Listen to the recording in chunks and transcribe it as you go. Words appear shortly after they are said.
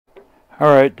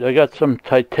Alright, I got some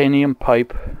titanium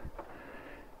pipe,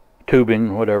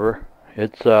 tubing, whatever.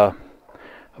 It's about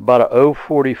a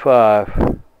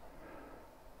 0.45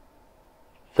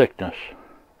 thickness.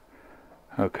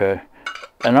 Okay,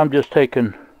 and I'm just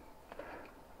taking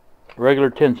regular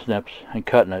tin snips and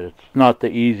cutting it. It's not the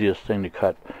easiest thing to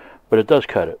cut, but it does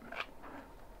cut it.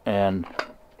 And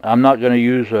I'm not going to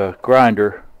use a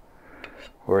grinder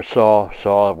or a saw.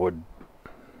 Saw would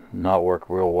not work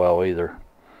real well either.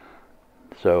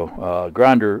 So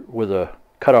grinder with a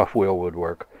cutoff wheel would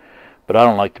work, but I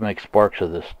don't like to make sparks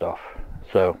of this stuff.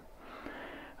 So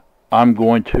I'm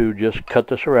going to just cut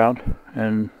this around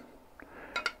and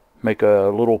make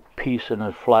a little piece and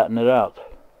then flatten it out.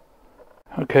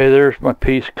 Okay, there's my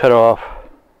piece cut off.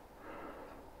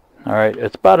 Alright,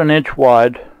 it's about 1 inch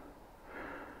wide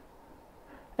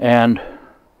and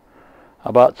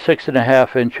about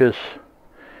 6.5 inches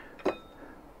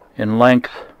in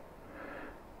length.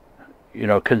 You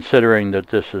know, considering that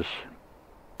this is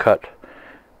cut,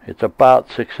 it's about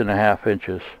 6.5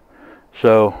 inches.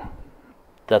 So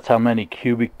that's how many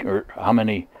cubic, or how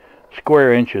many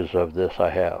square inches of this I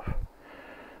have.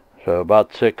 So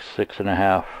about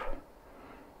 6.5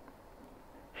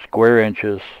 square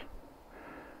inches.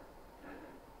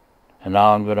 And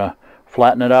now I'm going to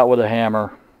flatten it out with a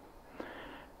hammer,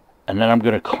 and then I'm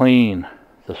going to clean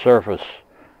the surface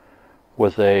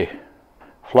with a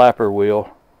flapper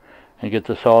wheel and get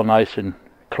this all nice and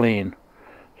clean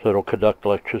so it'll conduct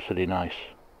electricity nice.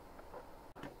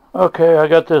 Okay, I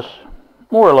got this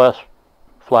more or less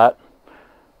flat.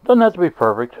 Doesn't have to be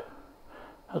perfect.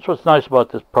 That's what's nice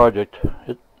about this project.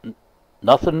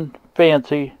 Nothing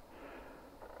fancy.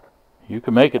 You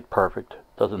can make it perfect.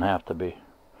 Doesn't have to be.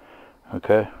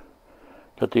 Okay,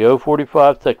 got the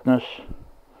 0.45 thickness.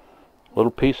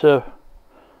 Little piece of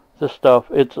this stuff.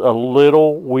 It's a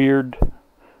little weird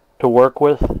to work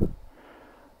with,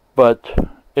 but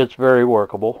it's very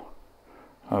workable.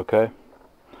 Okay,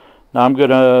 now I'm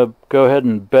gonna go ahead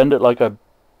and bend it like I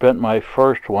bent my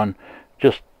first one,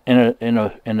 just in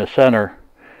the center,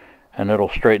 and it'll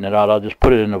straighten it out. I'll just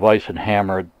put it in a vise and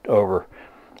hammer it over.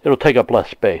 It'll take up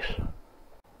less space.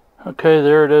 Okay,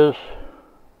 there it is,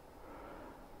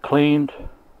 cleaned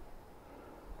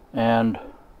and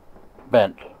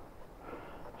bent.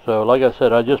 So like I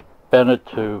said, I just bent it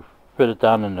to fit it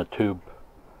down in the tube.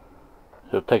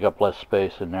 It'll take up less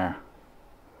space in there.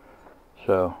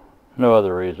 So no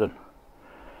other reason.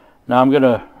 Now I'm going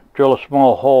to drill a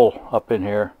small hole up in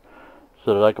here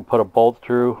so that I can put a bolt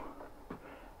through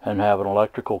and have an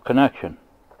electrical connection.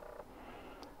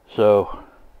 So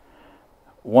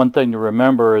one thing to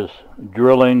remember is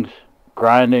drillings,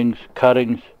 grindings,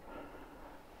 cuttings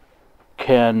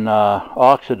can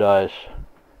oxidize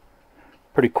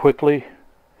pretty quickly.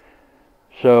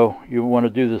 So you want to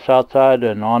do this outside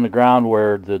and on the ground,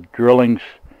 where the drillings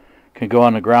can go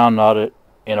on the ground, not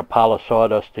in a pile of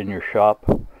sawdust in your shop.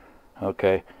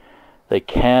 Okay, they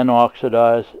can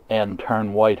oxidize and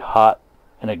turn white hot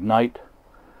and ignite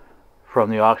from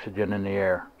the oxygen in the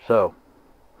air. So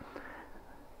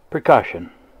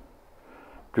precaution: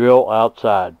 drill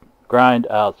outside, grind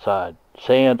outside,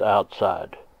 sand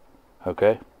outside.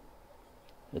 Okay,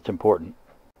 it's important.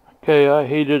 Okay, I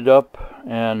heated up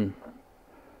and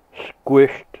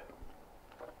squished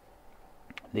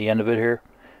the end of it here.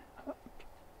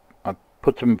 I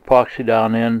put some epoxy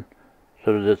down in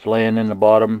so that it's laying in the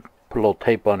bottom. Put a little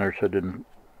tape on there so it didn't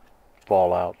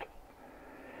fall out.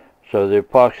 So the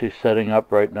epoxy's setting up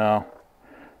right now.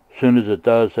 As soon as it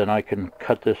does, then I can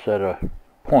cut this at a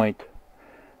point.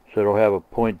 So it'll have a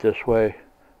point this way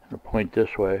and a point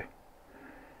this way.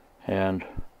 And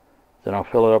then I'll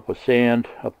fill it up with sand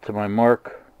up to my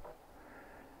mark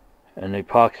and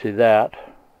epoxy that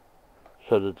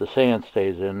so that the sand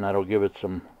stays in. That'll give it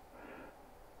some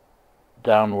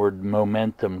downward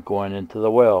momentum going into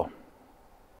the well.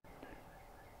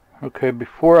 Okay,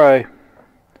 before I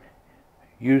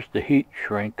use the heat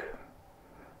shrink,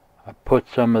 I put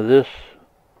some of this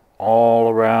all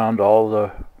around all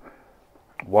the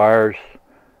wires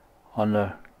on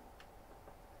the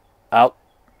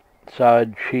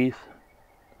outside sheath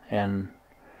and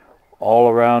all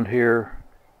around here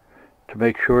to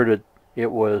make sure that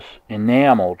it was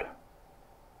enameled,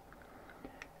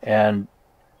 and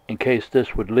in case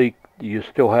this would leak, you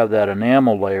still have that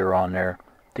enamel layer on there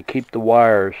to keep the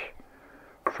wires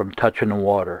from touching the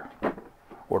water,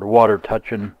 or the water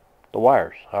touching the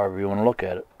wires, however you want to look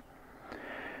at it.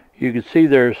 You can see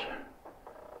there's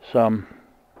some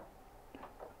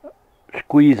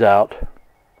squeeze out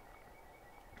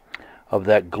of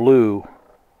that glue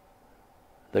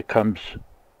that comes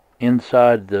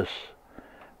inside this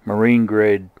marine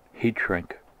grade heat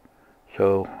shrink.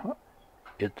 So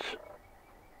it's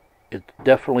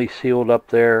definitely sealed up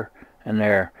there and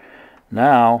there.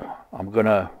 Now I'm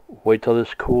gonna wait till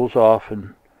this cools off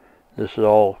and this is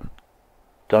all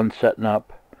done setting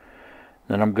up.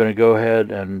 Then I'm gonna go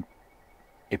ahead and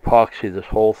epoxy this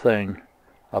whole thing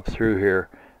up through here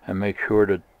and make sure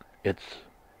that it's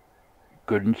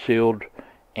good and sealed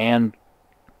and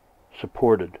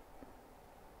supported.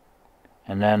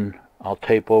 And then I'll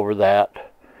tape over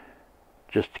that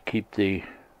just to keep the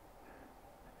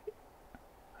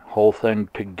whole thing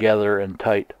together and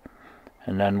tight.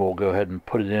 And then we'll go ahead and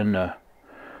put it in the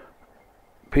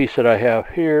piece that I have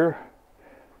here,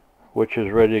 which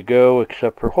is ready to go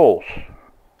except for holes.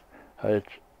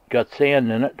 It's got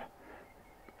sand in it,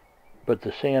 but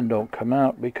the sand don't come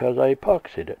out because I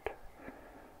epoxied it.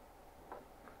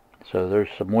 So there's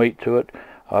some weight to it.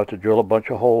 I'll have to drill a bunch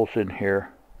of holes in here.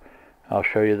 I'll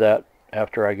show you that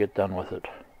after I get done with it.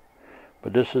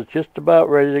 But this is just about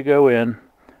ready to go in.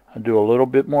 I'll do a little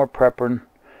bit more prepping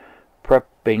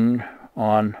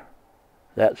on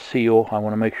that seal. I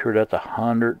want to make sure that's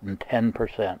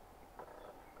 110%.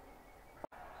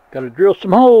 Got to drill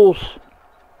some holes.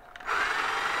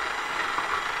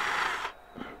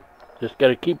 Just got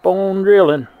to keep on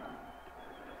drilling.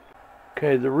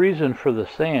 Okay, the reason for the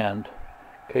sand,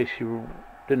 in case you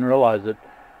didn't realize it,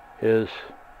 is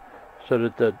so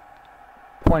that the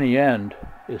pointy end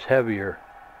is heavier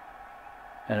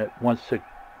and it wants to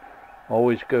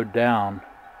always go down,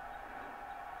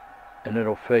 and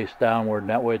it'll face downward, and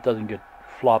that way it doesn't get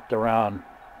flopped around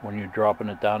when you're dropping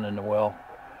it down in the well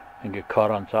and get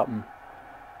caught on something.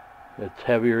 It's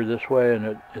heavier this way,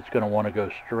 and it's going to want to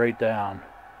go straight down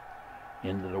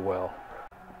into the well.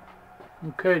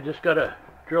 Okay, just got to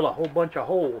drill a whole bunch of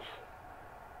holes.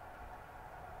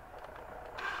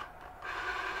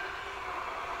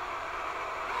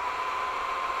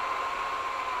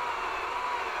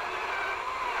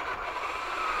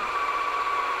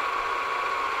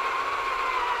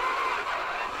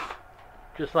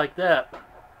 Just like that.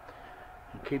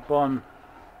 And keep on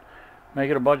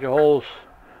making a bunch of holes.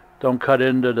 Don't cut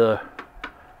into the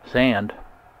sand.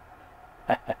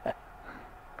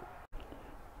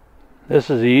 This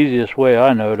is the easiest way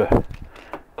I know to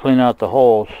clean out the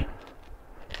holes.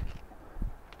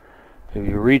 If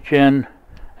you reach in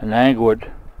and angle it,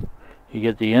 you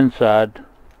get the inside,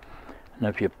 and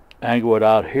if you angle it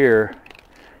out here,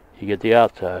 you get the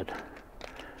outside.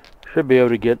 Should be able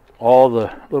to get all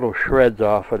the little shreds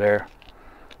off of there.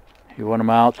 You want them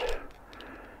out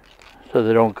so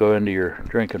they don't go into your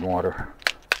drinking water.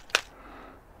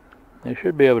 You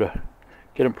should be able to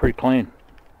get them pretty clean.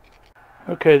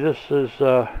 Okay, this is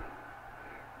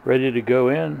ready to go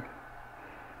in.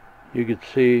 You can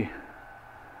see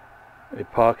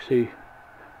epoxy.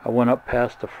 I went up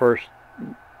past the first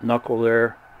knuckle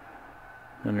there,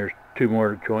 and there's two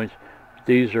more joints.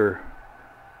 These are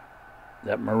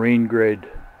that marine grade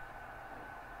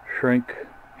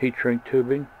heat shrink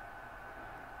tubing.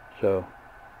 So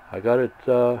I got it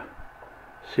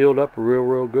sealed up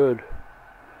real good.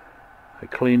 I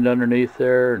cleaned underneath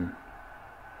there and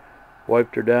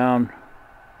wiped her down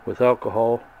with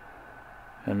alcohol,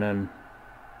 and then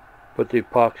put the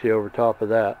epoxy over top of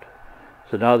that.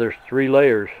 So now there's 3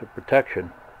 layers of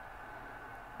protection.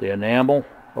 The enamel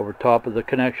over top of the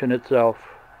connection itself,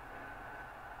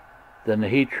 then the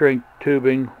heat shrink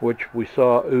tubing, which we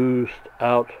saw oozed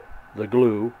out the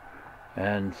glue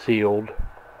and sealed,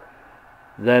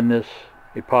 then this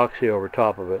epoxy over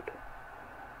top of it.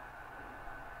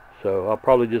 So I'll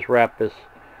probably just wrap this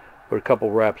with a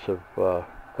couple wraps of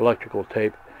electrical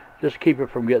tape, just keep it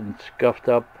from getting scuffed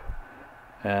up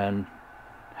and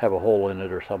have a hole in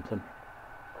it or something.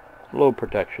 A little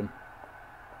protection.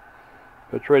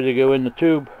 It's ready to go in the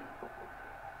tube.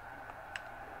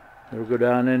 It'll go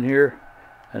down in here,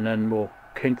 and then we'll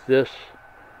kink this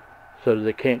so that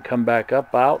it can't come back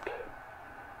up out.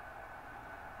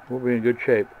 We'll be in good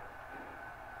shape.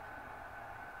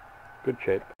 Good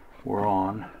shape. We're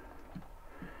on.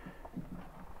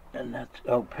 And that's,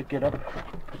 oh, pick it up.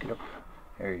 Pick it up.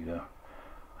 There you go.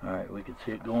 Alright, we can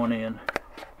see it going in.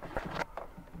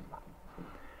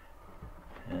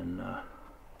 And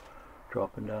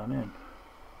dropping down in.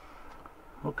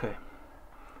 Okay.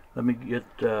 Let me get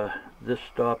this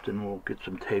stopped and we'll get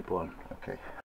some tape on. Okay.